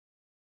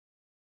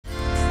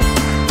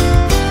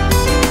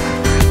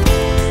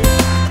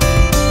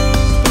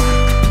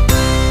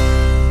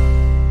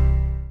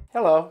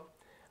Hello,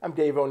 I'm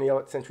Dave O'Neil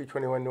at Century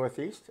 21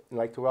 Northeast, and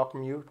I'd like to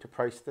welcome you to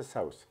Price This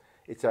House.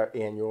 It's our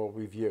annual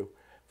review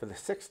for the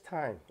 6th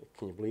time.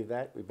 Can you believe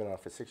that? We've been on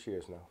for 6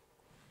 years now.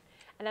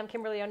 And I'm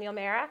Kimberly O'Neil,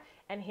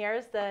 and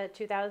here's the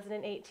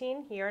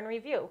 2018 Year in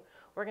Review.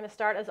 We're going to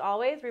start, as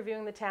always,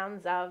 reviewing the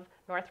towns of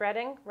North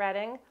Reading,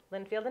 Reading,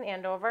 Lynnfield, and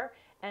Andover.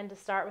 And to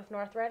start with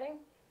North Reading,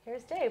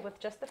 here's Dave with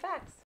just the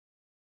facts.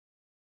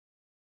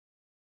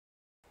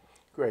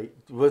 Great.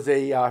 It was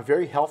a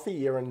very healthy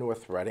year in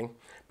North Reading,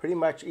 pretty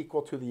much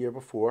equal to the year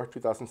before,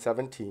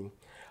 2017.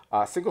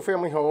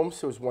 Single-family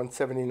homes, it was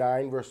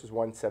 179 versus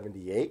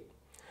 178.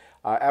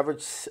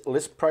 Average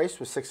list price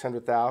was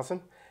 $600,000.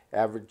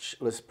 Average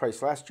list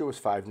price last year was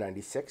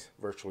 $596,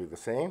 virtually the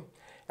same.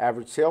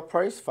 Average sale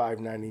price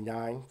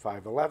 $599,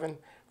 $511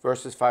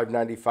 versus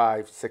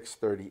 $595,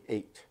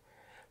 $638.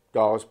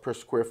 Dollars per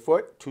square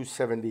foot,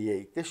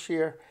 $278 this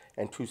year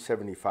and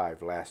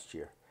 $275 last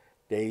year.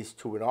 Days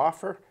to an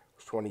offer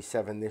was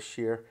 27 this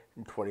year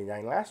and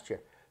 29 last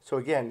year. So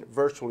again,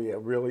 virtually a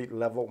really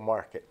level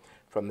market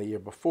from the year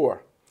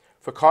before.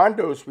 For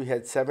condos, we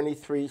had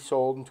 73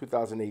 sold in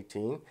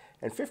 2018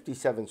 and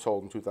 57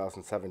 sold in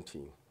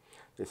 2017.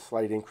 A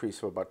slight increase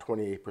of about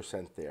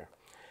 28% there.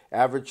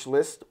 Average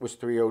list was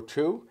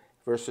 302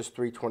 versus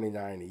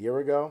 329 a year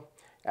ago.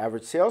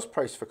 Average sales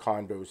price for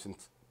condos in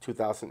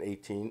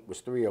 2018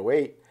 was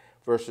 308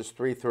 versus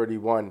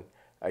 331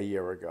 a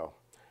year ago.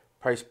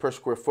 Price per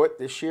square foot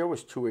this year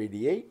was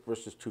 288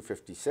 versus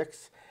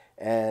 256,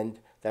 and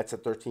that's a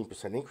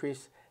 13%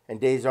 increase. And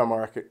days on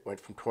market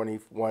went from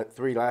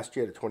 23 last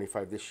year to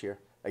 25 this year.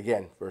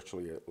 Again,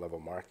 virtually a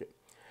level market.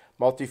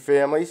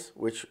 Multifamilies,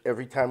 which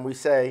every time we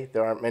say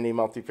there aren't many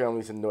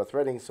multifamilies in North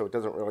Reading, so it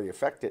doesn't really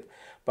affect it,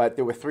 but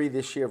there were 3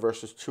 this year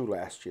versus 2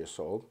 last year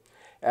sold.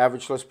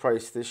 Average list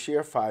price this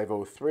year,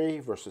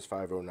 $503 versus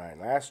 $509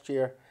 last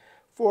year.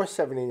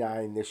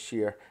 $479 this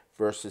year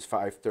versus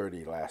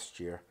 $530 last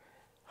year.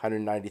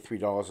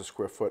 $193 a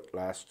square foot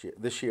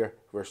this year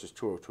versus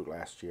 $202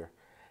 last year.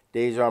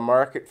 Days on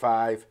market,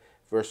 5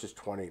 versus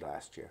 20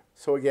 last year.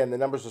 So again, the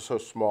numbers are so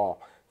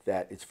small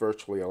that it's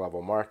virtually a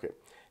level market.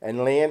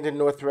 And land in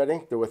North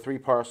Reading, there were 3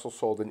 parcels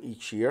sold in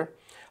each year.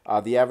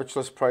 The average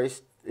list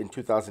price in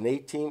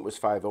 2018 was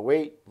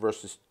 $508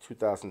 versus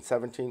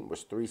 2017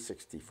 was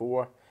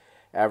 $364.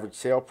 Average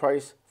sale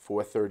price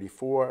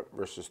 $434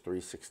 versus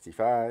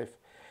 $365.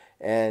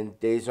 And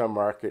days on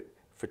market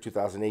for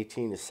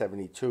 2018 is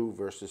 72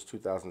 versus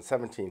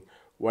 2017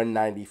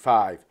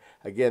 195.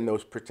 Again,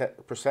 those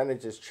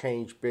percentages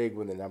change big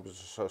when the numbers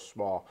are so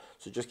small.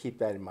 So just keep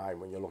that in mind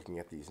when you're looking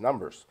at these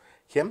numbers.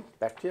 Kim,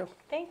 back to you.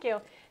 Thank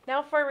you.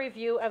 Now for a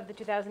review of the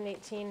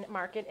 2018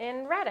 market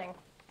in Reading.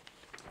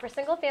 For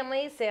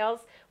single-family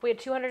sales, we had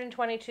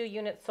 222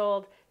 units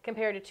sold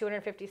compared to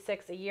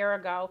 256 a year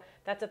ago.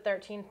 That's a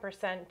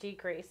 13%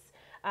 decrease.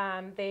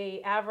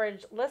 The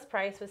average list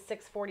price was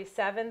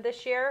 $647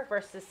 this year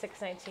versus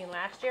 $619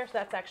 last year, so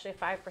that's actually a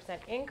 5%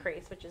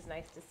 increase, which is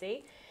nice to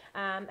see.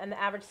 And the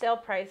average sale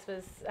price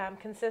was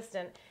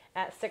consistent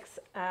at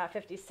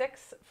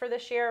 $656 for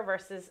this year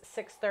versus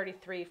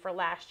 $633 for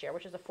last year,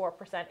 which is a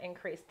 4%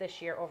 increase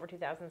this year over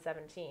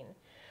 2017.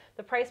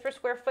 The price per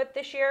square foot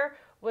this year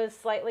was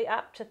slightly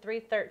up to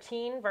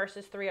 $313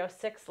 versus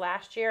 $306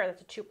 last year.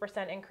 That's a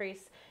 2%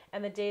 increase.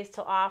 And the days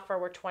to offer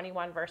were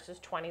 21 versus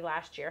 20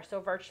 last year. So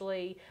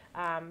virtually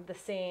the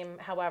same,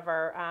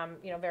 however,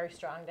 very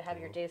strong to have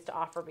your days to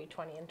offer be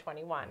 20 and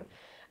 21.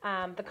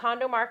 The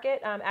condo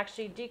market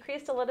actually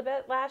decreased a little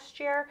bit last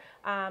year.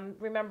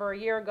 Remember a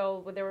year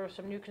ago there were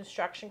some new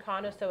construction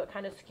condos, so it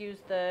kind of skews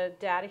the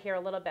data here a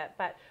little bit.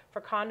 But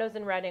for condos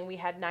in Reading, we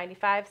had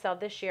 95 sell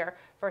this year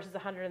versus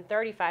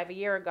 135 a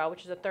year ago,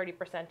 which is a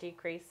 30%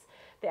 decrease.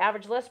 The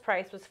average list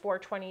price was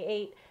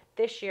 $428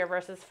 this year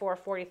versus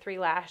 $443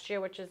 last year,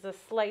 which is a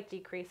slight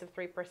decrease of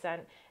 3%.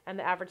 And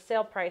the average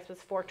sale price was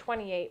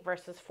 $428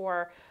 versus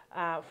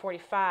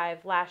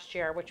 $445 last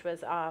year, which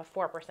was a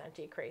 4%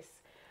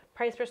 decrease.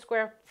 Price per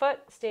square foot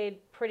stayed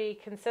pretty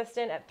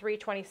consistent at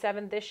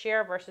 $327 this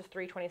year versus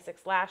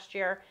 $326 last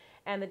year.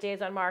 And the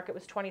days on market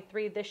was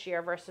 23 this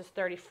year versus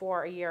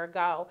 34 a year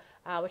ago,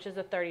 which is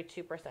a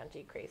 32%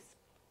 decrease.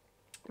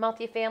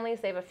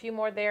 Multifamilies, they have a few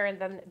more there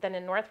than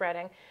in North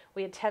Reading.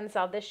 We had 10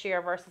 sell this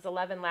year versus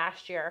 11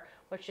 last year,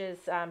 which is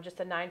just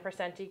a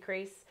 9%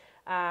 decrease.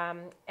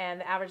 And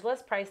the average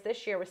list price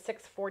this year was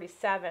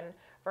 $647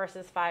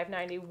 versus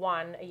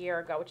 $591 a year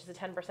ago, which is a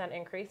 10%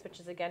 increase, which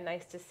is again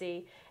nice to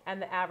see.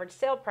 And the average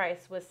sale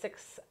price was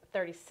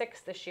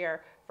 $636 this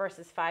year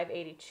versus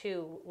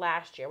 $582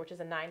 last year, which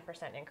is a 9%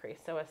 increase.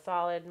 So a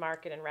solid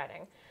market in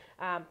Reading.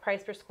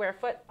 Price per square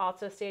foot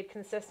also stayed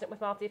consistent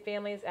with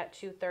multifamilies at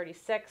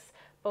 $236,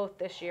 both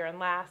this year and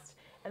last.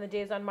 And the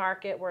days on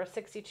market were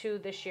 62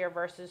 this year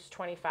versus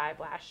 25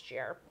 last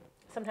year.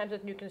 Sometimes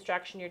with new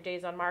construction, your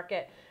days on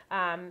market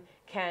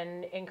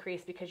can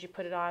increase because you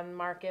put it on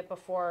market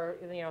before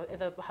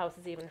the house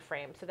is even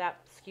framed. So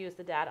that skews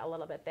the data a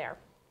little bit there.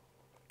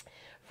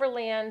 For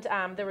land,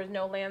 there was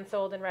no land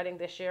sold in Reading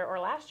this year or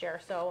last year,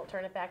 so I'll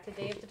turn it back to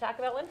Dave to talk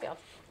about Lynnfield.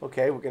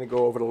 Okay, we're going to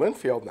go over to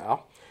Lynnfield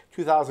now.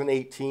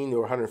 2018, there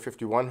were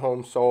 151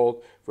 homes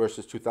sold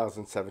versus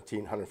 2017,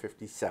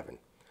 157.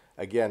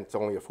 Again, it's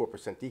only a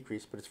 4%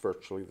 decrease, but it's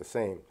virtually the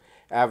same.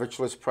 Average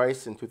list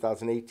price in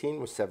 2018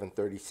 was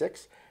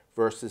 $736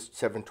 versus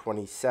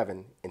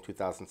 $727 in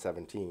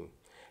 2017.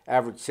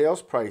 Average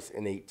sales price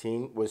in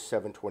 18 was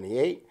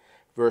 $728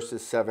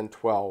 versus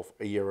 $712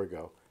 a year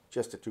ago,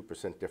 just a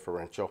 2%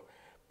 differential.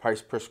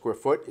 Price per square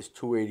foot is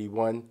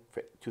 $281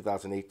 for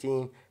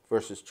 2018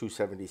 versus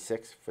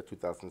 $276 for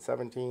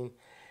 2017.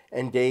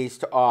 And days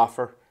to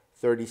offer,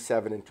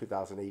 37 in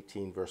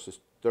 2018 versus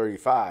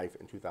 35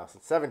 in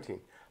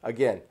 2017.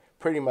 Again,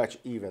 pretty much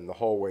even the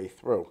whole way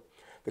through.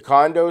 The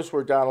condos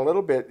were down a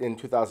little bit in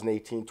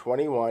 2018,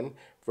 21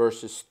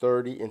 versus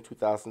 30 in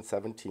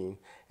 2017,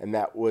 and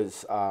that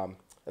was a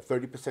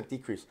 30%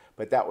 decrease,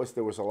 but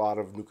there was a lot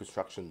of new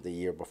construction the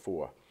year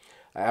before.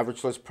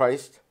 Average list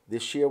price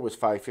this year was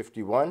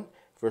 $551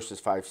 versus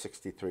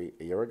 $563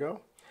 a year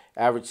ago.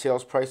 Average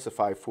sales price of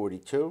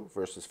 $542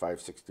 versus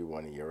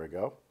 $561 a year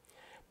ago.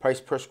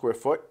 Price per square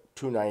foot,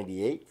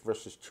 $298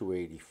 versus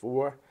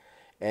 $284.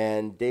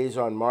 And days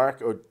on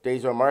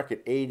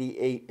market,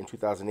 88 in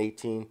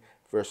 2018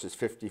 versus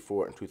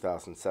 54 in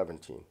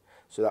 2017.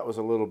 So that was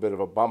a little bit of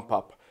a bump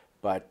up,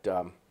 but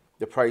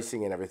the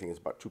pricing and everything is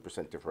about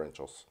 2%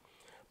 differentials.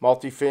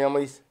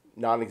 Multifamilies,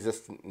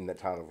 non-existent in the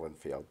town of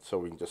Lynnfield, so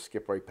we can just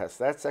skip right past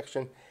that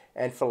section.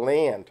 And for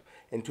land,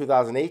 in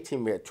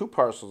 2018 we had 2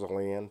 parcels of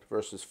land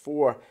versus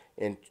 4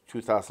 in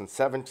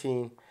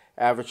 2017.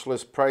 Average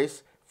list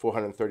price,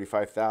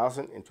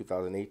 $435,000 in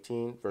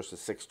 2018 versus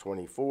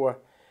 $624.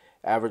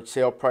 Average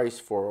sale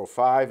price,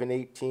 $405 in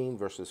 18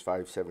 versus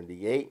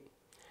 $578.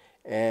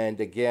 And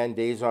again,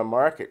 days on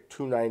market,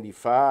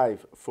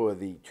 295 for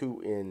the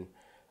 2 in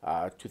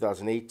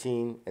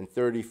 2018 and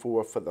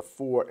 34 for the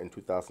 4 in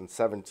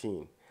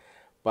 2017.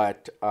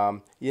 But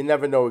you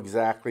never know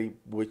exactly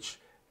which,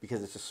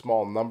 because it's a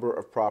small number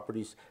of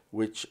properties,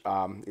 which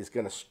is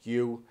going to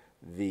skew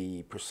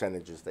the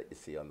percentages that you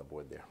see on the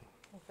board there.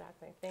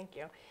 Exactly, thank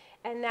you.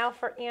 And now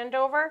for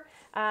Andover,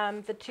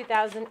 the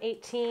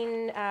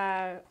 2018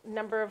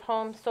 number of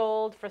homes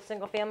sold for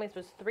single families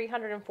was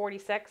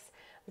 346,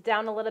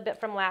 down a little bit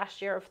from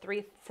last year of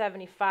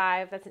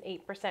 375. That's an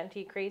 8%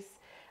 decrease.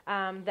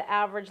 The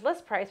average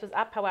list price was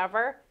up,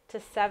 however, to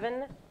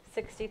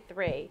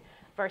 $763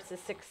 versus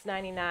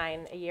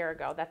 $699 a year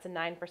ago. That's a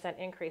 9%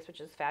 increase, which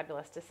is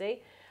fabulous to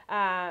see. The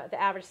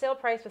average sale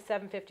price was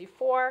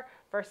 $754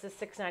 versus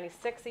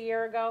 $696 a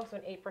year ago, so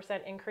an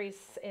 8%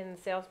 increase in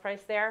sales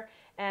price there.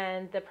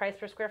 And the price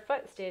per square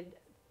foot stayed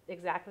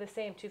exactly the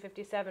same,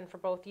 $257 for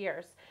both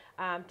years.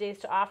 Days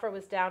to offer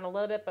was down a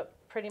little bit, but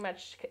pretty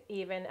much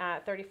even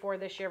 34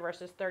 this year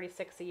versus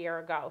 36 a year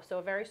ago. So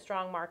a very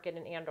strong market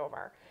in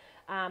Andover.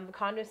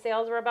 Condo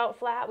sales were about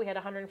flat. We had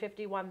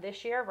 151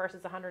 this year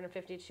versus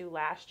 152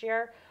 last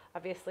year.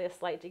 Obviously a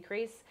slight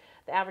decrease.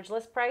 The average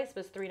list price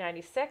was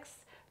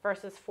 $396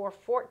 versus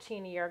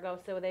 $414 a year ago,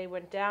 so they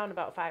went down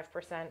about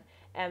 5%.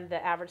 And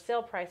the average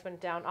sale price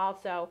went down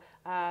also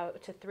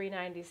to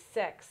 $396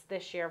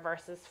 this year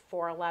versus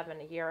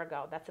 $411 a year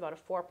ago. That's about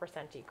a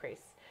 4%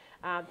 decrease.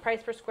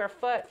 Price per square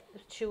foot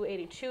was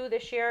 $282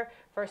 this year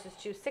versus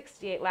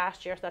 $268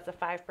 last year, so that's a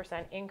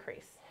 5%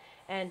 increase.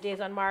 And days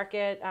on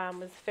market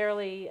was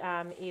fairly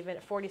even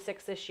at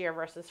 46 this year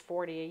versus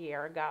 40 a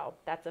year ago.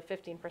 That's a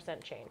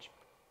 15% change.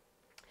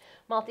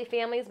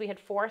 Multifamilies, we had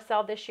 4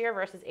 sell this year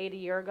versus 8 a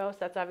year ago, so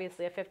that's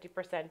obviously a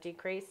 50%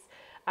 decrease.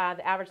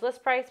 The average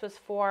list price was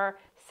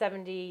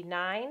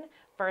 $479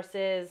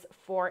 versus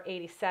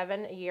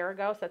 $487 a year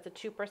ago, so that's a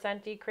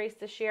 2% decrease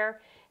this year.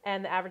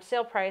 And the average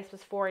sale price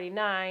was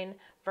 $489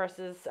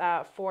 versus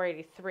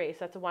 $483, so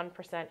that's a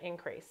 1%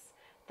 increase.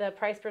 The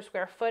price per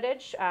square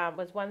footage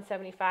was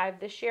 $175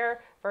 this year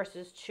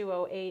versus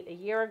 $208 a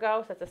year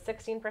ago, so that's a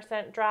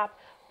 16% drop.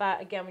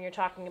 But again, when you're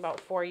talking about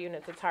 4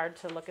 units, it's hard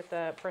to look at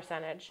the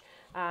percentage.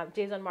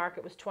 Days on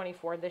market was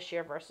 24 this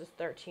year versus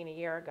 13 a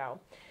year ago.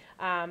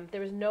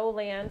 There was no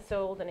land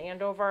sold in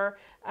Andover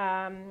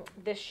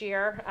this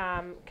year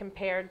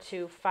compared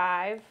to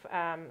 5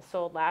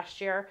 sold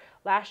last year.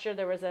 Last year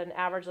there was an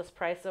average list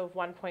price of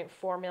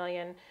 $1.4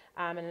 million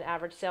and an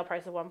average sale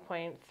price of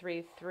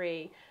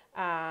 $1.33.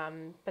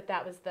 But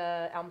that was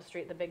the Elm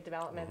Street, the big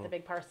development, the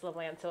big parcel of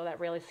land, so that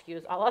really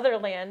skews all other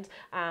land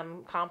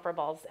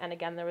comparables. And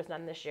again, there was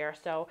none this year,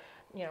 so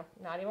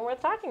not even worth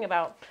talking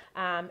about.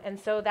 And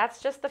so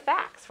that's just the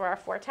facts for our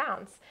 4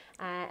 towns.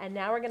 And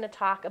now we're going to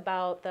talk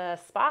about the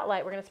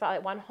spotlight. We're going to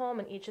spotlight one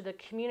home in each of the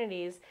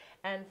communities.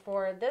 And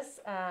for this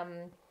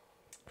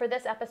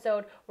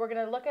episode, we're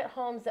going to look at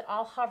homes that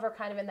all hover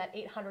kind of in that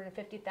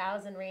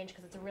 $850,000 range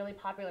because it's a really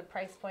popular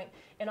price point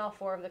in all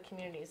 4 of the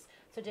communities.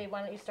 So Dave,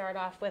 why don't you start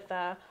off with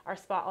our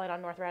spotlight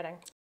on North Reading?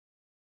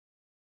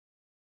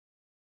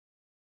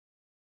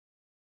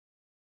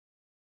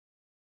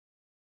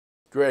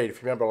 Great. If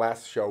you remember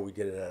last show, we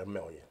did it at $1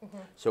 million.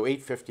 So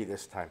 $850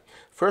 this time.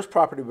 First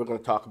property we're going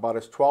to talk about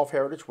is 12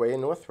 Heritage Way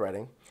in North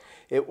Reading.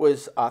 It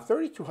was a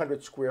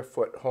 3,200 square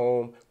foot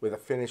home with a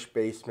finished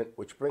basement,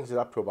 which brings it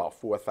up to about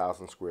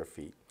 4,000 square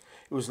feet.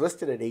 It was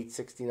listed at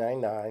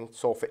 $869,900,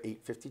 sold for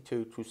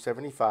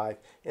 $852,275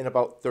 in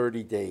about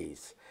 30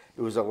 days.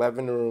 It was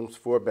 11 rooms,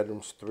 4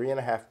 bedrooms,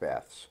 3.5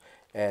 baths,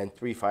 and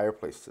 3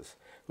 fireplaces.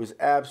 It was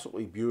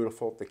absolutely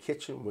beautiful. The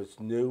kitchen was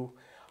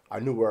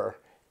newer,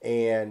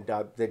 and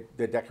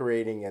the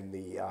decorating and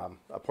the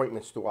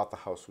appointments throughout the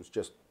house was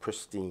just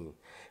pristine.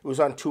 It was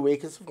on 2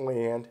 acres of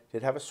land,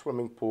 did have a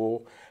swimming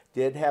pool,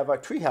 did have a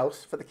tree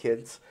house for the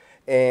kids,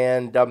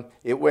 and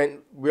it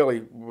went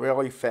really,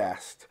 really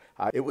fast.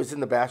 It was in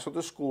the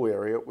Batchelor School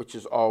area, which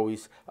is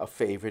always a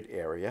favorite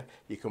area.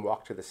 You can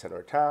walk to the center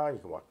of town, you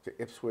can walk to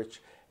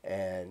Ipswich,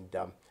 and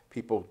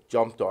people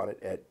jumped on it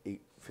at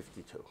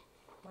 $852.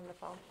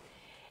 Wonderful.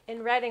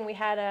 In Reading, we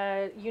had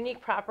a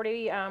unique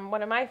property,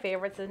 one of my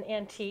favorites, an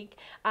antique.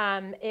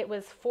 It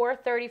was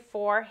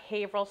 434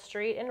 Haverhill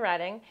Street in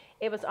Reading.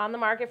 It was on the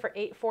market for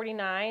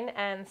 $849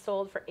 and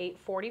sold for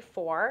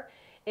 $844.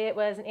 It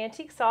was an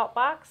antique salt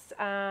box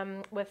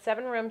with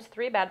 7 rooms,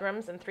 3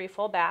 bedrooms, and 3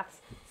 full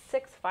baths,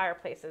 6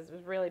 fireplaces. It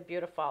was really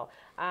beautiful.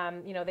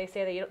 You know, they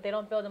say they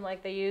don't build them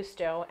like they used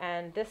to,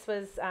 and this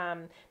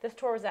home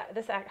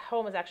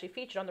was actually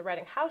featured on the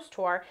Reading House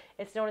Tour.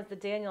 It's known as the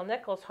Daniel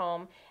Nichols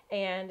home,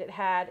 and it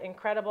had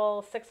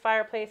incredible 6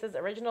 fireplaces,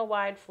 original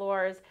wide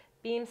floors,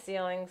 beam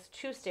ceilings,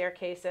 2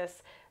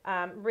 staircases.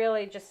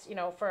 Really just, you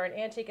know, for an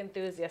antique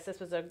enthusiast, this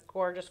was a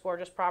gorgeous,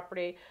 gorgeous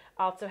property.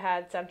 Also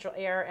had central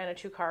air and a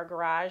 2-car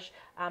garage,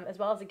 as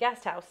well as a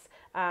guest house,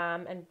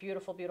 and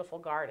beautiful, beautiful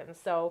gardens.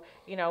 So,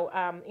 you know,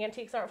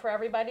 antiques aren't for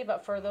everybody,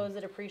 but for those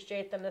that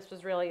appreciate them, this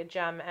was really a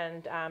gem,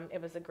 and it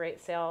was a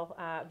great sale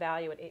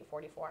value at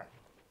 $844.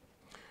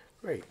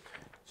 Great.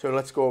 So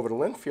let's go over to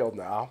Lynnfield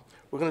now.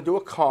 We're going to do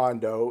a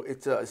condo.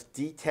 It's a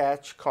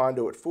detached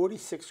condo at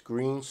 46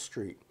 Green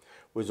Street.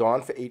 Was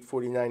on for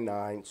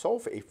 $849,900,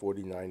 sold for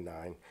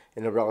 $849,900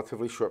 in a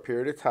relatively short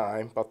period of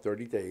time, about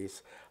 30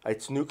 days.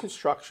 It's new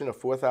construction of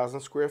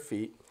 4,000 square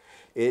feet.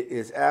 It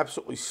is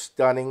absolutely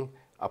stunning.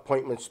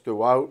 Appointments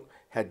throughout.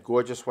 Had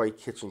gorgeous white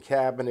kitchen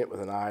cabinet with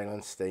an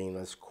island,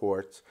 stainless,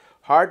 quartz.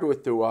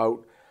 Hardwood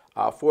throughout.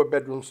 4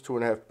 bedrooms,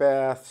 2.5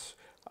 baths.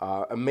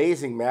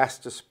 Amazing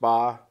master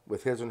spa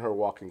with his and her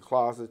walk-in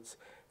closets.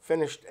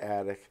 Finished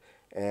attic,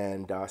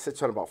 and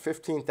sits on about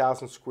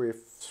 15,000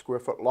 square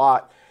foot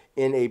lot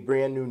in a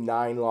brand new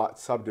 9-lot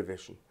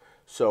subdivision.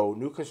 So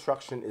new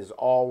construction is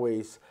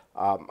always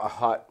a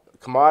hot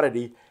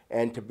commodity,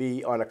 and to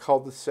be on a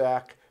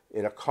cul-de-sac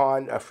in a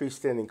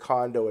freestanding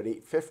condo at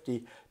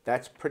 $850,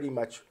 that's pretty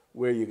much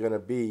where you're going to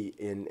be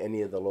in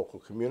any of the local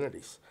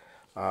communities.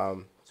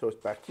 So it's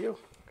back to you.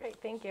 Great,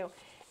 thank you.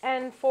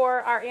 And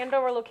for our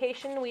Andover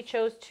location, we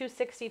chose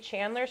 260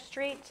 Chandler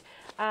Street,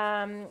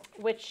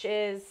 which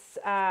is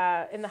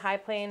in the High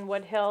Plain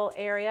Woodhill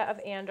area of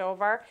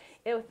Andover.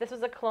 This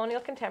was a colonial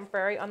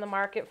contemporary on the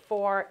market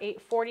for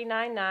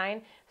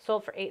 $849,900,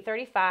 sold for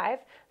 $835.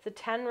 It's a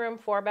 10-room,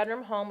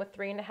 4-bedroom home with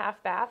 3.5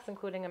 baths,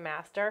 including a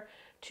master,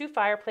 2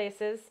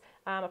 fireplaces,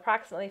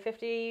 approximately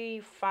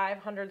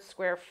 5,500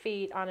 square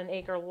feet on an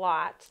acre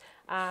lot.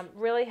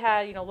 Really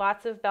had, you know,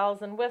 lots of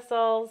bells and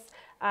whistles,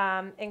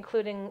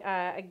 including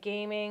a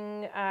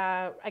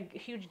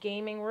huge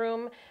gaming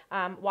room,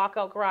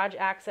 walkout garage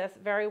access,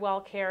 very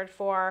well cared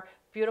for,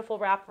 beautiful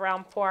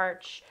wraparound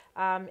porch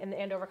in the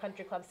Andover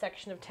Country Club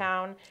section of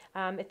town.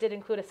 It did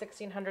include a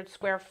 1,600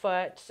 square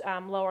foot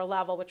lower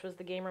level, which was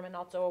the game room and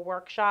also a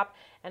workshop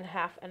and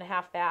a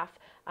half bath.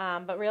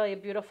 But really a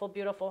beautiful,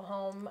 beautiful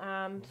home,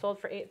 sold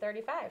for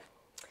 $835.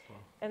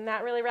 And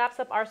that really wraps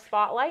up our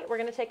spotlight. We're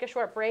going to take a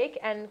short break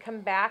and come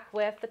back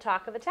with the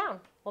talk of the town.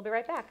 We'll be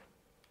right back.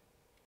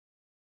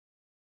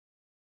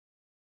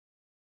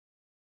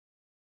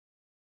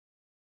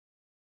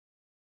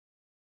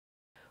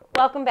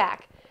 Welcome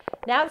back.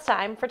 Now it's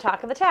time for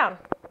Talk of the Town.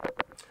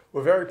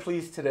 We're very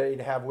pleased today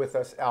to have with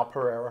us Al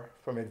Pereira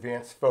from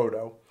Advanced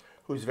Photo,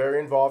 who's very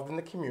involved in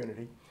the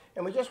community.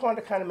 And we just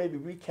wanted to kind of maybe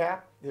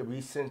recap the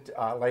recent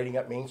Lighting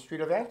Up Main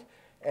Street event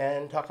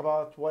and talk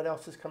about what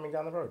else is coming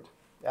down the road.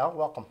 Al,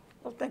 welcome.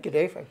 Well, thank you,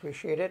 Dave. I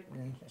appreciate it,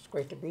 and it's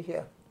great to be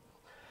here.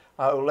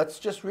 Let's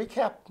just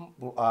recap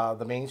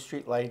the Main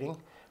Street lighting,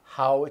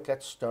 how it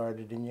got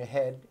started in your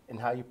head, and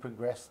how you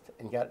progressed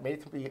and made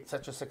it to be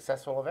such a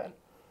successful event.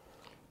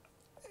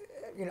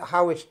 You know,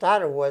 how it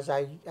started was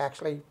I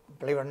actually,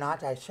 believe it or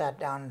not, I sat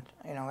down,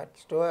 you know, at the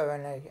store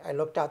and I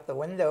looked out the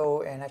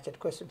window and I said,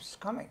 Christmas is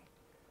coming.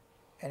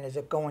 And is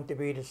it going to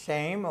be the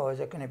same or is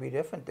it going to be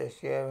different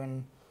this year?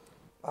 And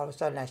all of a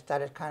sudden I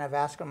started kind of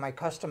asking my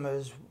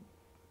customers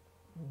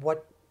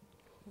what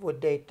would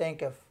they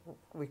think if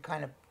we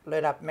kind of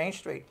lit up Main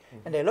Street.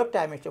 Mm-hmm. And they looked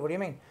at me and said, what do you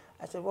mean?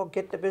 I said, well,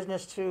 get the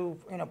business to,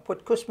 you know,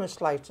 put Christmas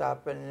lights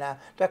up and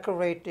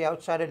decorate the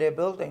outside of their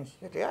buildings.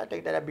 I said, yeah, I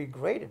think that'd be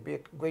great. It'd be a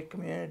great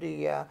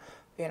community,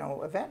 you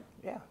know, event.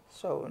 Yeah.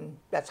 So and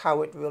that's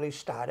how it really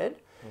started.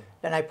 Mm-hmm.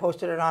 Then I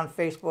posted it on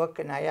Facebook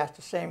and I asked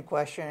the same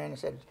question and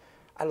said,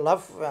 I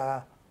love,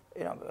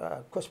 you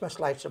know, Christmas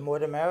lights, the more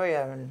the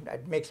merrier, and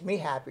it makes me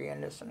happy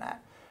and this and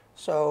that.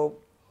 So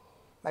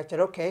I said,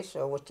 okay,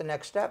 so what's the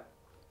next step?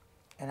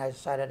 And I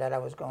decided that I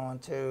was going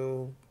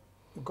to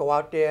go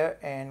out there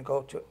and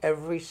go to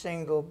every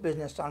single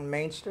business on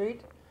Main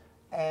Street,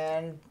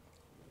 and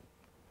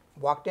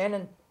walked in,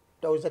 and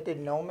those that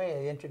didn't know me,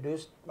 I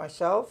introduced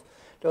myself.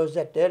 Those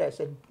that did, I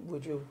said,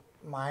 would you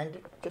mind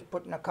just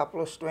putting a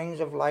couple of strings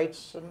of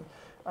lights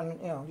on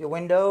your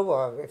window,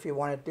 or if you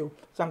want to do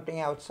something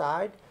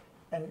outside?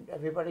 And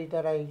everybody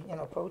that I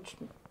approached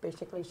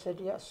basically said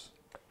yes.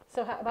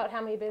 So about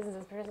how many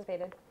businesses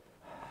participated?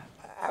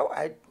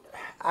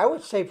 I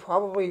would say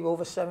probably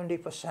over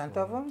 70%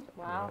 of them.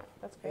 Wow,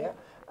 that's great.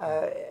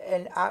 Yeah.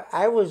 And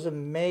I was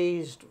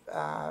amazed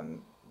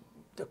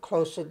the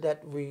closer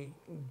that we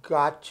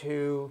got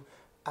to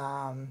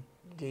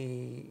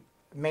the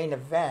main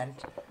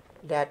event,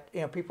 that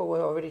people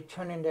were already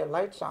turning their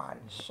lights on.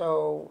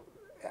 So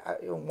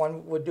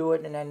one would do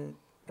it, and then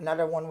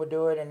another one would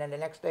do it, and then the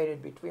next day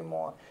there'd be 3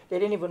 more. They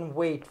didn't even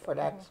wait for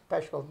that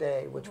special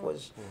day, which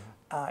was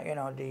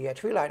the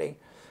tree lighting.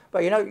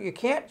 But you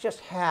can't just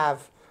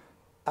have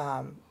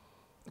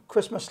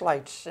Christmas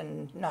lights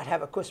and not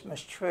have a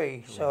Christmas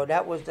tree. So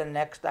that was the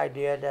next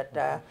idea that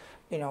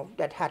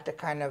that had to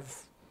kind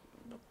of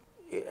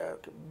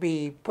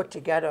be put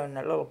together in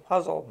a little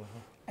puzzle.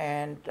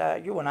 And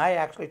you and I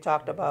actually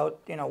talked about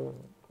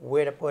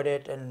where to put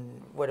it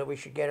and whether we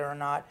should get it or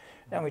not.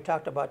 Then we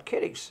talked about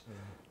kitties.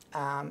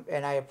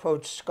 And I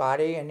approached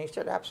Scotty, and he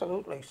said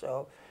absolutely.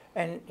 So,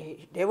 and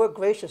they were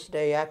gracious.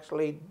 They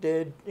actually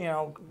did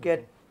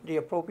get the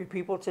appropriate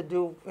people to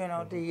do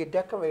the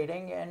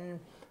decorating, and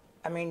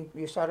I mean,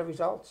 you saw the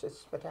results. It's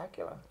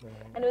spectacular.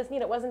 And it was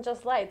neat. It wasn't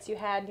just lights. You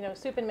had,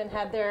 Superman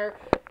had their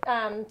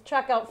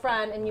truck out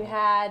front, and you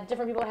had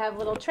different people have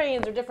little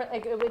trains or different.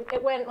 Like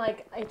it went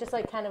like it just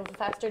like kind of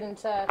festered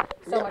into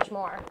so much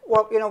more.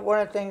 Well, one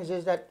of the things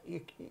is that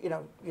you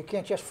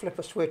can't just flip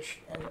a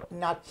switch and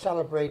not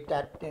celebrate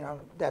that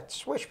that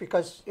switch,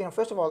 because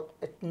first of all,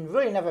 it's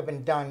really never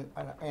been done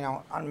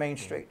on Main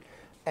Street.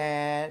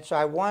 And so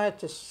I wanted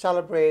to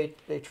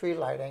celebrate the tree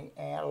lighting,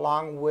 and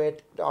along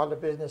with all the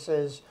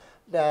businesses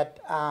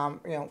that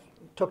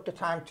took the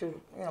time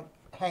to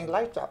hang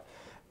lights up.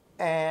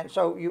 And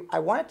so I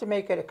wanted to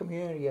make it a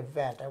community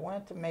event. I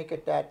wanted to make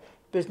it that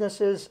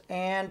businesses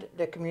and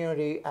the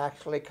community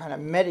actually kind of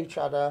met each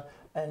other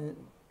and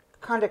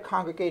kind of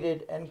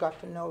congregated and got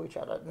to know each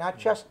other. Not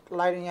just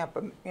lighting up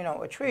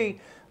a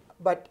tree,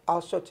 but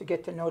also to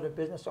get to know the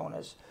business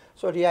owners.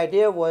 So the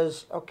idea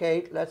was,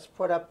 okay, let's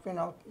put up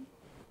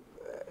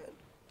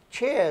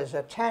chairs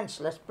or tents.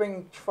 Let's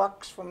bring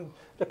trucks from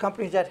the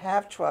companies that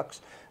have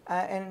trucks,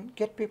 and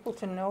get people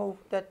to know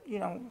that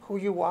who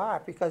you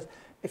are. Because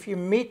if you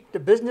meet the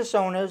business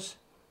owners,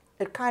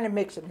 it kind of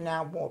makes it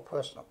now more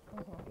personal.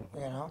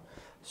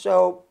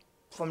 So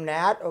from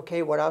that,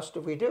 okay, what else do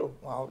we do?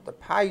 Well, the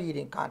pie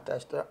eating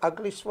contest, the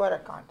ugly sweater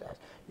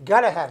contest. You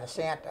gotta have a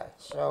Santa.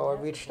 So I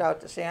reached out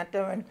to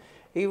Santa, and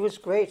he was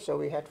great. So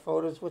we had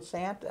photos with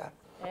Santa.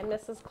 And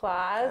Mrs.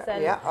 Claus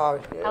and yeah.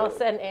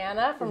 Elsa and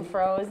Anna from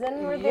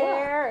Frozen were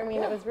there. I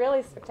mean, it was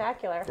really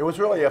spectacular. It was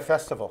really a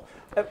festival.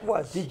 It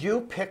was. Did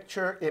you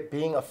picture it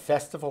being a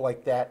festival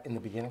like that in the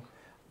beginning?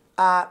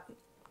 I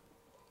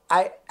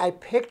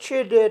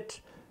pictured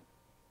it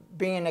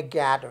being a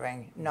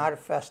gathering, not a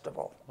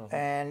festival.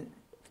 And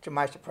to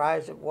my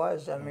surprise, it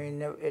was. I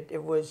mean,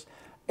 it was,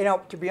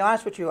 to be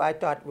honest with you, I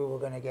thought we were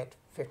going to get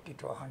 50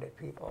 to 100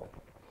 people.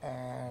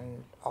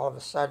 And all of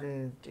a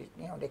sudden,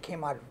 they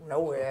came out of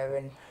nowhere,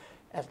 and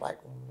it's like,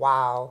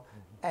 wow.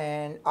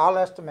 And all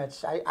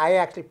estimates, I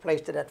actually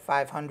placed it at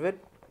 500,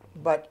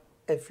 but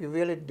if you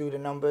really do the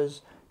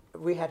numbers,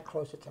 we had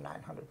closer to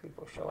 900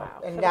 people show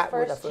up. And that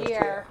was the first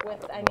year.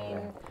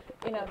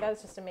 That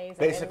was just amazing.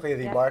 Basically,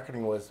 the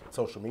marketing was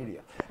social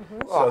media.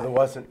 So there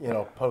wasn't,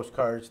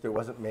 postcards, there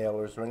wasn't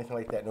mailers or anything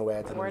like that, no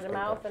ads in the Word of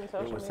mouth and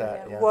social media.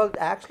 That, yeah. Well,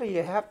 actually,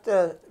 you have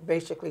to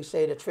basically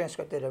say the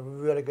transcript did a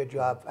really good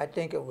job. I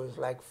think it was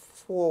like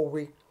 4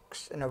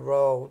 weeks in a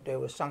row, there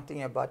was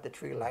something about the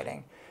tree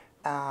lighting.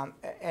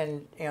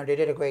 And, they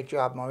did a great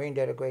job. Maureen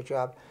did a great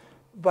job.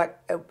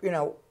 But,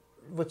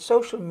 with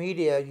social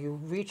media, you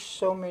reach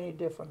so many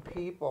different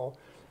people.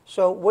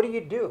 So what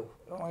do?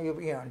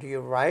 Do you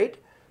write?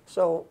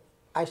 So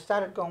I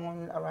started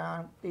going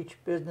around each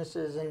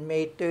businesses and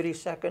made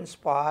 30-second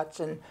spots,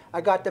 and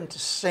I got them to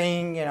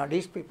sing.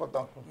 These people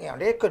don't,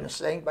 they couldn't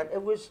sing, but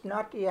it was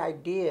not the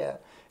idea.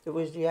 It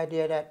was the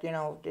idea that,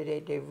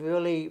 they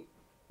really,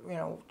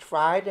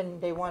 tried,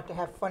 and they wanted to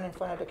have fun in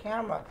front of the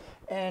camera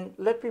and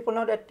let people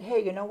know that,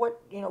 hey, you know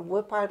what,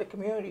 we're part of the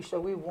community,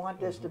 so we want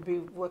this to be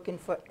working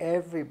for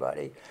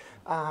everybody.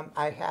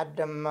 I had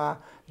them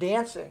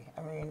dancing,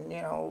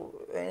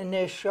 in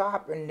their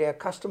shop, and their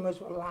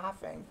customers were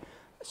laughing.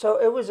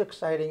 So it was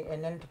exciting,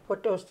 and then to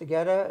put those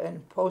together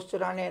and post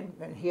it on it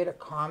and hear the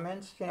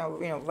comments,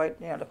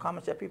 the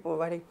comments that people were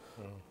writing,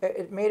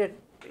 it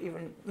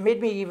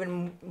made me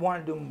even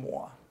want to do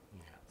more.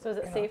 So is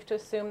it safe to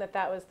assume that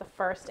was the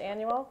first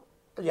annual?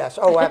 Yes.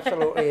 Oh,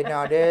 absolutely.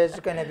 No, there's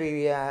going to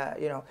be,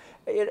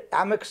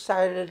 I'm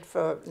excited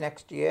for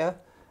next year.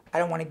 I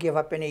don't want to give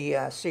up any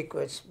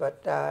secrets,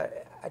 but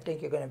I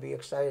think you're going to be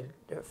excited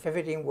if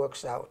everything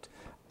works out.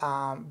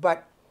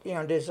 But you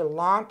know, there's a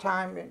long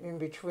time in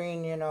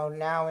between, you know,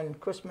 now and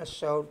Christmas,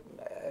 so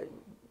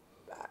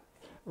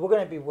we're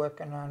going to be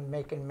working on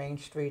making Main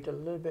Street a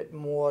little bit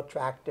more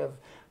attractive.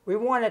 We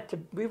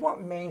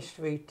want Main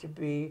Street to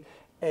be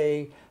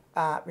a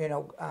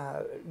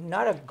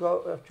not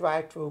a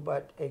drive-through,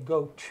 but a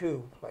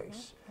go-to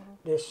place.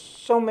 There's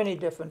so many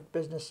different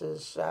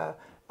businesses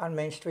on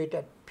Main Street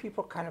that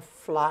people kind of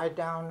fly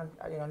down,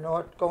 you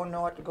know,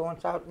 going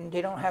south, and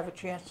they don't have a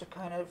chance to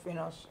kind of, you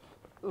know,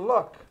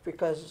 look,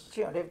 because,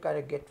 you know, they've got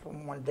to get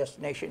from one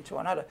destination to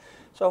another.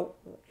 So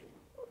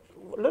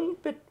a little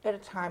bit at a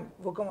time,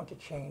 we're going to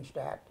change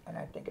that, and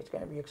I think it's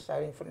going to be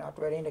exciting for North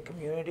Reading, the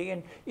community,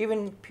 and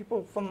even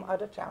people from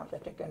other towns, I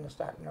think, are going to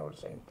start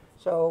noticing.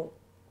 So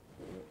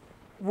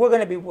we're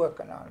going to be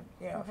working on,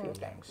 you know, a few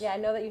things. Yeah, I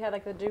know that you had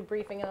like the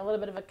debriefing and a little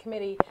bit of a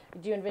committee.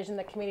 Do you envision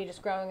the committee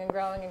just growing and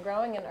growing and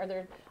growing? And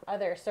are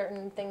there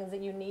certain things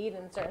that you need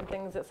and certain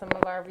things that some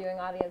of our viewing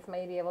audience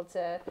may be able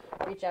to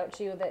reach out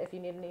to you that if you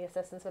need any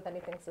assistance with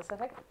anything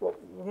specific? Well,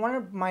 one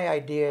of my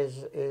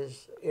ideas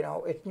is, you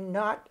know, it's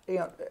not, you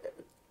know,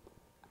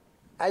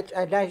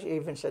 I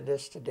even said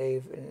this to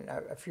Dave and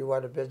a few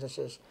other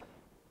businesses.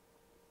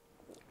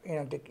 You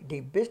know,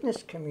 the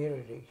business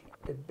community,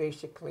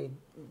 basically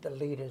the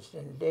leaders,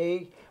 and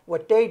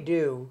what they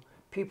do,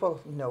 people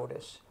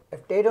notice.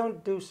 If they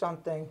don't do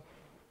something,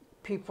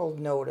 people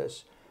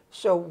notice.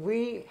 So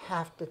we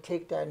have to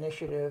take that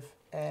initiative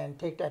and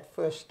take that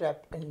first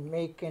step in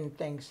making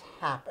things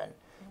happen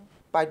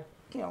by,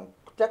 you know,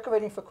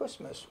 decorating for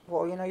Christmas.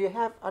 Well, you know, you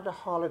have other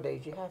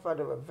holidays, you have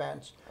other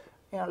events.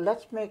 You know,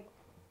 let's make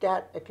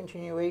that a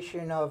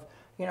continuation of,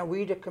 you know,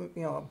 we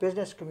the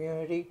business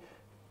community,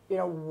 you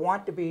know,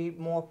 want to be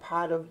more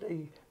part of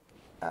the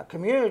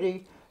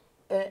community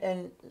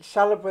and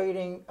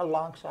celebrating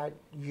alongside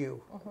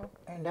you.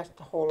 And that's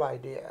the whole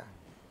idea,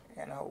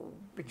 you know,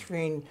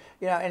 between,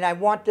 you know, and I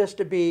want this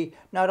to be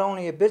not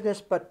only a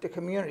business, but the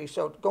community.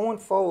 So going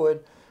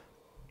forward,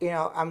 you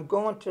know, I'm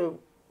going to,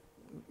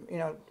 you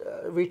know,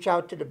 reach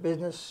out to the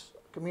business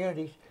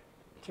community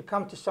to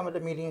come to some of the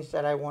meetings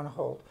that I want to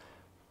hold.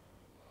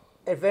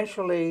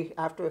 Eventually,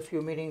 after a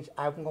few meetings,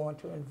 I'm going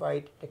to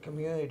invite the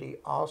community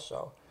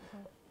also.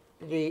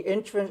 The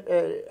interest,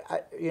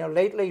 you know,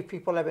 lately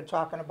people have been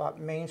talking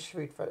about Main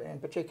Street, in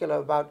particular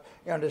about,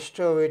 you know, the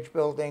storage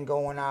building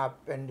going up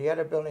and the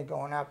other building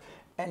going up,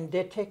 and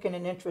they're taking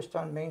an interest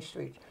on Main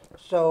Street.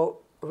 So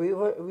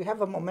we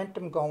have a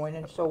momentum going,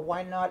 and so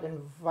why not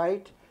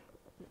invite,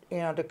 you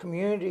know, the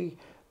community,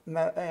 you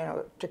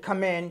know, to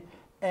come in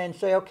and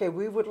say, okay,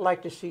 we would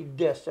like to see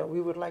this, or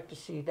we would like to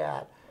see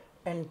that,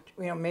 and,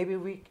 you know, maybe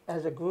we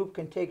as a group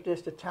can take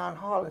this to town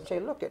hall and say,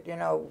 look, you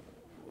know,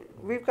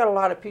 we've got a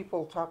lot of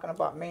people talking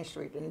about Main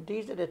Street, and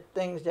these are the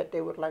things that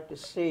they would like to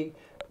see,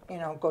 you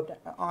know, go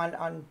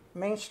on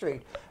Main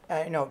Street.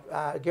 You know,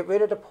 get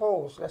rid of the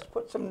poles. Let's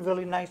put some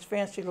really nice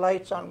fancy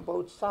lights on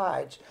both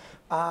sides.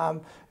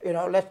 You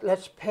know,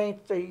 let's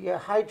paint the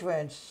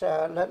hydrants.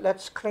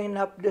 Let's clean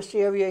up this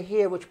area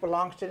here, which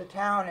belongs to the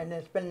town and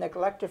it's been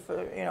neglected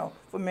for, you know,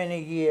 for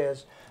many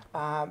years.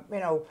 You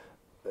know,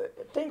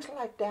 things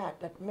like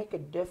that make a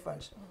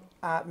difference.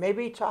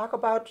 Maybe talk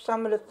about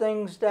some of the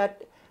things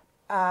that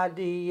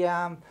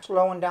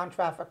slowing down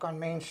traffic on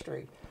Main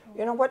Street.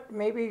 You know what,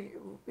 maybe,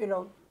 you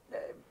know,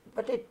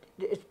 but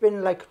it's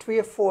been like 3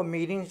 or 4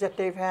 meetings that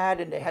they've had,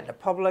 and they had the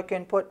public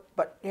input,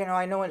 but, you know,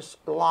 I know it's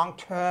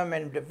long-term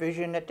and the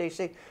vision that they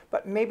see,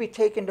 but maybe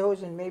taking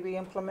those and maybe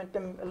implement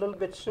them a little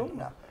bit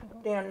sooner.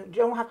 You know, they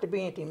don't have to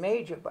be anything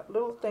major, but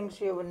little things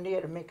here and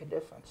there to make a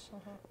difference.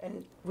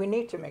 And we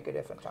need to make a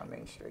difference on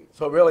Main Street.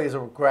 So it really is a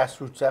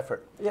grassroots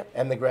effort. Yep.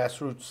 And the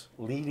grassroots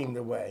leading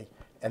the way,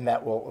 and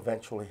that will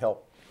eventually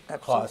help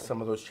cause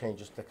some of those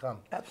changes to come.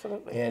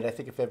 Absolutely. And I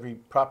think if every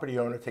property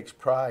owner takes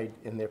pride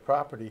in their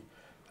property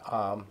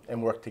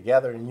and work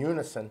together in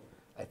unison,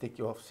 I think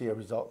you'll see a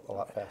result a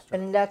lot faster.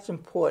 And that's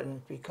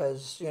important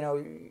because, you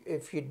know,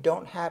 if you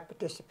don't have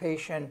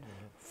participation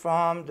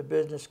from the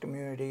business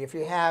community, if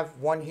you have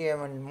one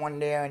here and one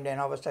there, and then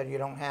all of a sudden you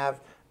don't have,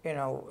 you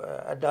know,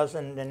 a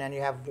dozen, and then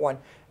you have one,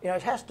 you know,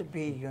 it has to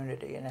be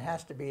unity, and it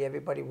has to be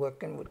everybody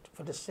working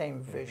for the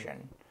same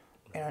vision,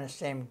 you know, and the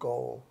same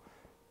goal.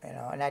 You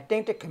know, and I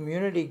think the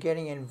community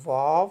getting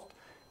involved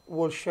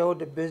will show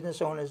the business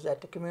owners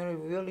that the community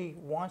really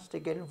wants to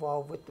get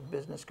involved with the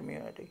business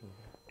community.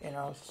 You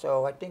know,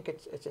 so I think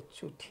it's a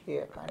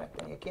two-tier kind of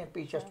thing. It can't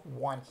be just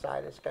one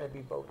side. It's got to be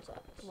both sides.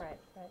 Right.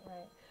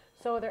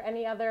 So are there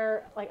any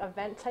other like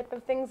event type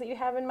of things that you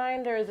have in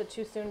mind, or is it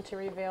too soon to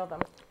reveal them?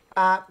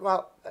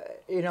 Well,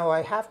 you know,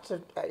 I have to.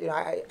 You know,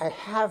 I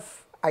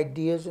have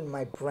ideas in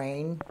my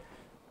brain,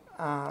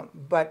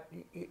 but.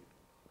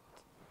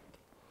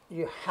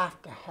 You have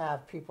to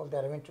have people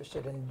that are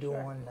interested in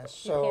doing this.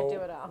 So you can't do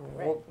it all,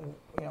 right?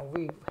 You know,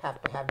 we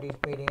have to have these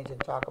meetings and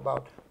talk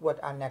about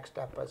what our next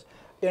step is.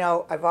 You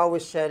know, I've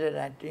always said it,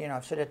 and you know,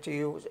 I've said it to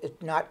you.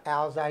 It's not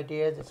Al's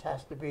ideas. It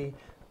has to be,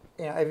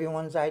 you know,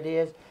 everyone's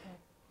ideas.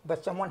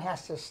 but someone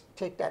has to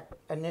take that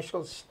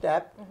initial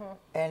step,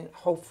 and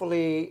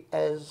hopefully,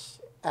 as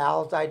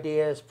Al's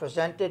idea is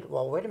presented,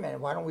 well, wait a minute,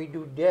 why don't we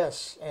do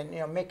this, and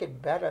make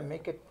it better,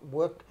 make it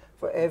work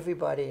for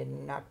everybody,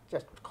 and not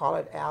just call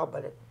it Al,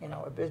 but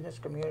a business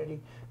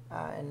community,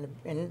 and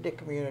in the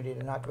community,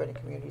 the North Reading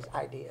community's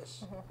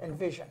ideas and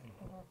vision.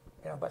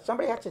 But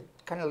somebody has to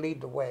kind of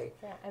lead the way.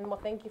 Yeah, and well,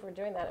 thank you for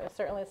doing that. It was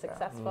certainly a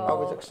successful,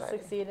 Always exciting.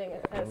 succeeding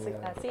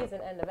season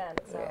and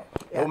event. So.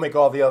 It will make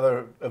all the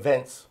other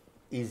events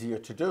easier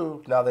to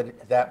do now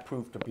that that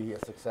proved to be a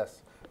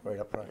success right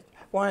up front.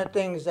 One of the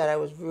things that I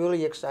was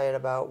really excited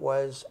about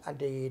was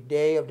the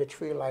day of the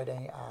tree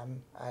lighting.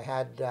 I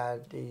had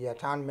the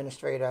town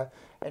administrator,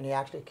 and he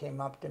actually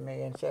came up to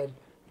me and said,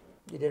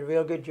 "You did a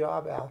real good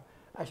job, Al."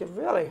 I said,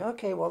 "Really?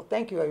 Okay, well,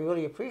 thank you. I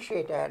really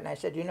appreciate that." And I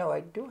said, I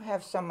do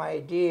have some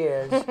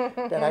ideas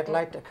that I'd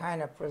like to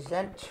kind of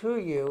present to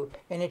you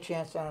in a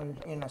chance on,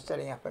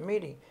 setting up a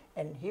meeting.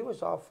 And he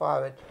was all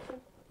for it.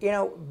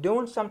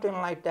 Doing something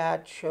like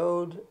that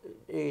showed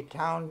the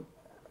town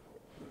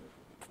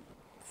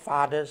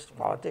fathers,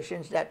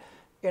 politicians, that,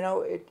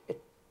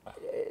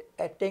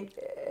 I think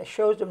it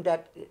shows them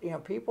that,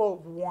 people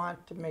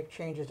want to make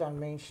changes on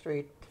Main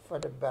Street for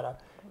the better.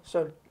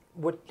 So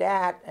with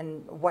that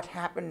and what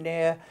happened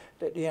there,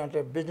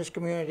 the business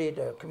community,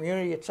 the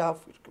community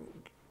itself,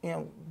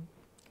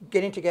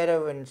 getting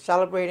together and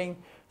celebrating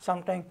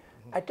something,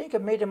 I think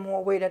it made them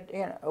more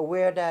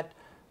aware that,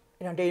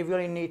 they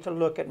really need to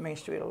look at Main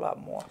Street a lot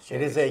more seriously.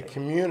 It is a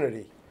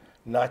community,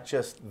 not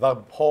just the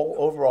whole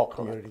overall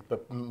community,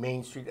 but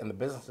Main Street and the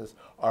businesses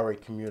are a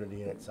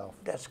community in itself.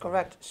 That's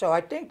correct. So I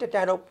think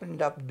that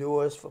opened up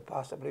doors for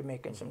possibly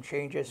making some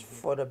changes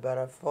for the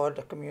better, for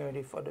the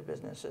community, for the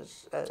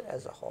businesses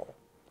as a whole.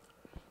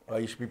 Well,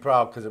 you should be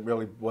proud because it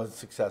really was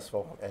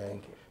successful,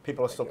 and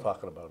people are still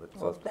talking about it.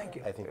 So Well, thank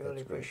you. I think I really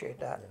that's great. appreciate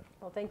that.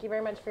 Well, thank you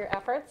very much for your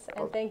efforts, and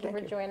Well, thank you thank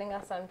for you. joining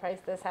us on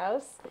Price This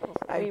House.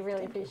 I- We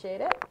really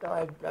appreciate it.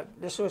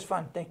 This was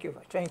fun. Thank you.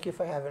 Thank you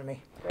for having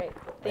me. Great.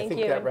 I Thank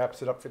think you. that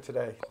wraps it up for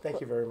today.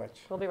 Thank you very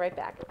much. We'll be right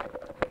back.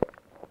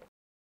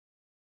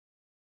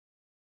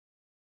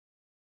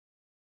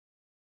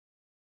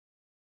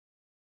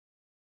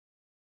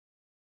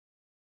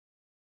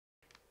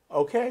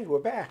 Okay, we're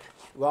back.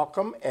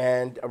 Welcome,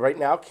 and right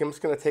now Kim's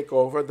going to take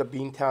over the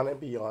Beantown and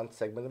Beyond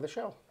segment of the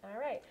show. All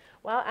right.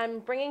 Well, I'm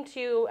bringing to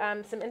you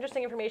some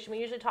interesting information. We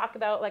usually talk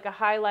about like a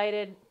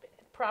highlighted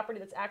property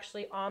that's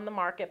actually on the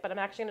market, but I'm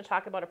actually going to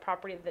talk about a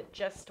property that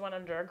just went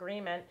under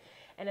agreement,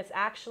 and it's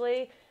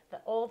actually the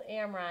old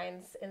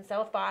Amrines in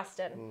South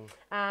Boston.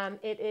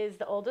 It is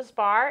the oldest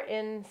bar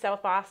in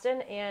South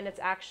Boston, and it's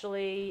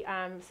actually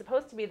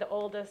supposed to be the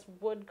oldest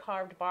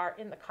wood-carved bar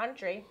in the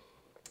country.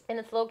 And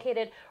it's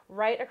located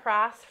right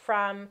across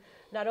from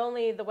not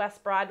only the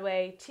West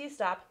Broadway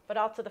T-stop, but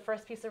also the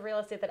first piece of real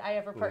estate that I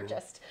ever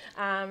purchased.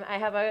 I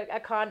have a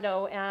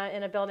condo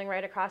in a building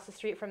right across the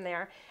street from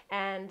there,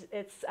 and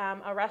it's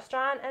a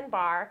restaurant and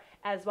bar,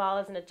 as well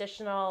as an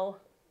additional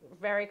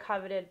very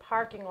coveted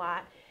parking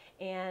lot,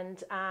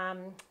 and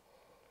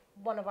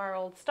one of our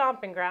old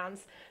stomping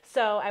grounds.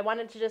 So I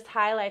wanted to just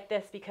highlight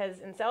this because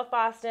in South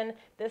Boston,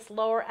 this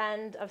lower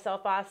end of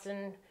South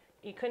Boston,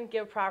 you couldn't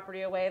give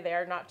property away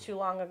there not too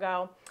long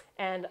ago.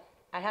 And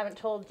I haven't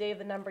told Dave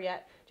the number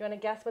yet. Do you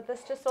want to guess what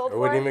this just sold I for?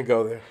 wouldn't even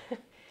go there.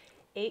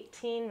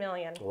 $18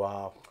 million.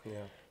 Wow. Yeah.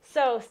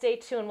 So stay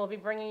tuned. We'll be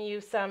bringing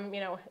you some,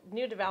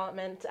 new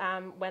development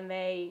when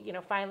they,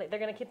 finally, they're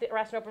going to keep the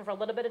restaurant open for a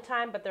little bit of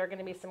time, but there are going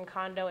to be some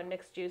condo and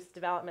mixed-use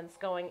developments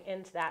going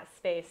into that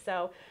space.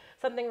 So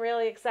something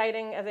really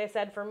exciting, as I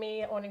said, for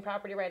me, owning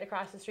property right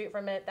across the street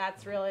from it,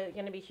 that's really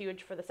going to be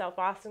huge for the South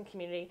Boston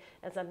community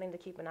and something to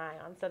keep an eye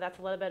on. So that's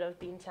a little bit of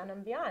Beantown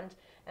and Beyond.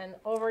 And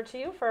over to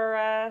you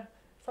for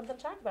something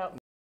to talk about.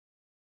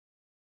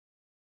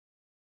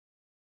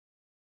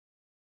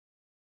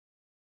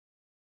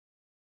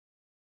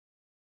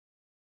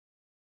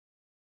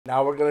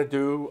 Now we're going to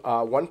do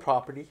one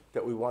property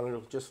that we wanted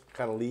to just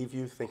kind of leave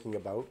you thinking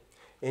about.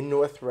 In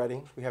North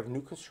Reading, we have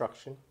new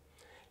construction.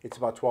 It's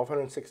about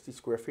 1,260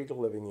 square feet of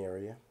living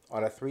area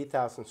on a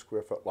 3,000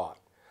 square foot lot.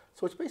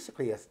 So it's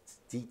basically a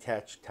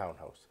detached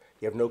townhouse.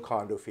 You have no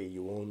condo fee,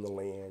 you own the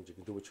land, you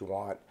can do what you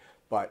want,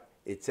 but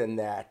it's in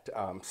that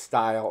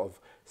style of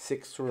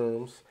 6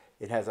 rooms.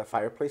 It has a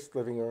fireplace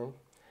living room,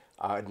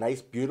 a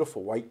nice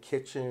beautiful white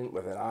kitchen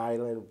with an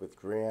island with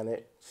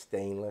granite,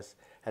 stainless,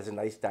 has a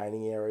nice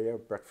dining area,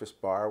 breakfast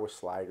bar with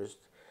sliders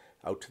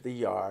out to the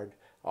yard.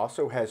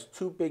 Also has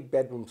 2 big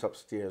bedrooms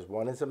upstairs.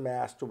 One is a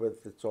master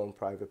with its own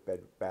private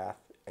bed, bath,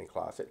 and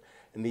closet,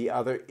 and the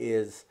other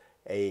is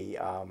a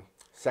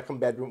second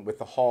bedroom with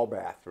a hall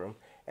bathroom.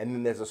 And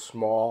then there's a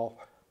small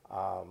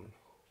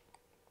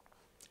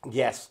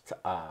guest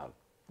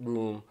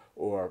room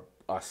or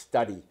a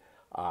study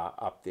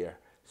up there.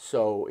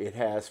 So it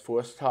has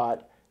forced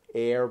hot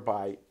air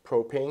by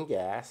propane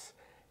gas.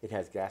 It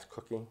has gas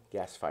cooking,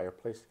 gas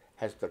fireplace.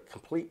 Has the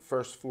complete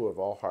first floor of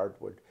all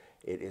hardwood.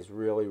 It is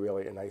really,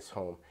 really a nice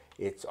home.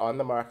 It's on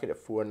the market at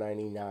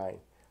 $499.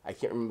 I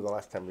can't remember the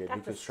last time we had new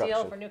That's a construction.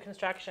 steal for new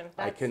construction.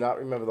 I That's cannot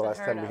remember the last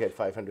unheard time we of. had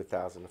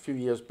 500,000. A few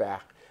years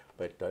back,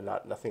 but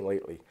nothing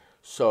lately.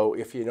 So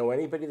if you know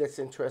anybody that's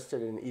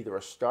interested in either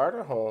a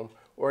starter home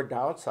or a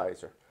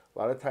downsizer, a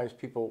lot of times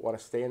people want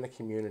to stay in the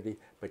community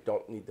but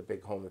don't need the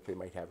big home that they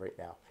might have right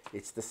now.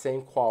 It's the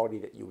same quality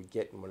that you would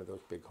get in one of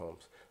those big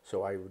homes.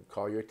 So I would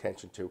call your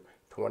attention to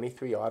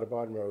 23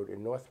 Audubon Road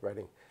in North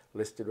Reading,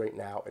 listed right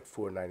now at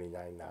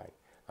 $499,900.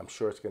 I'm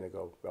sure it's going to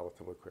go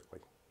relatively quickly.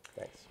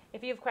 Thanks.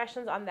 If you have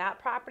questions on that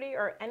property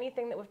or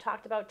anything that we've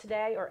talked about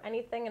today or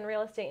anything in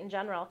real estate in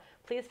general,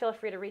 please feel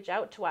free to reach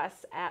out to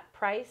us at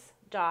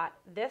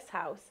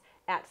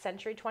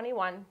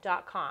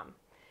price.thishouse@century21.com.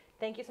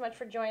 Thank you so much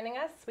for joining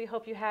us. We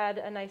hope you had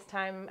a nice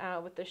time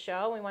with the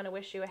show. We want to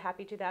wish you a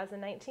happy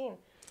 2019.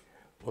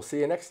 We'll see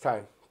you next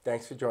time.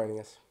 Thanks for joining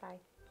us.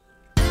 Bye.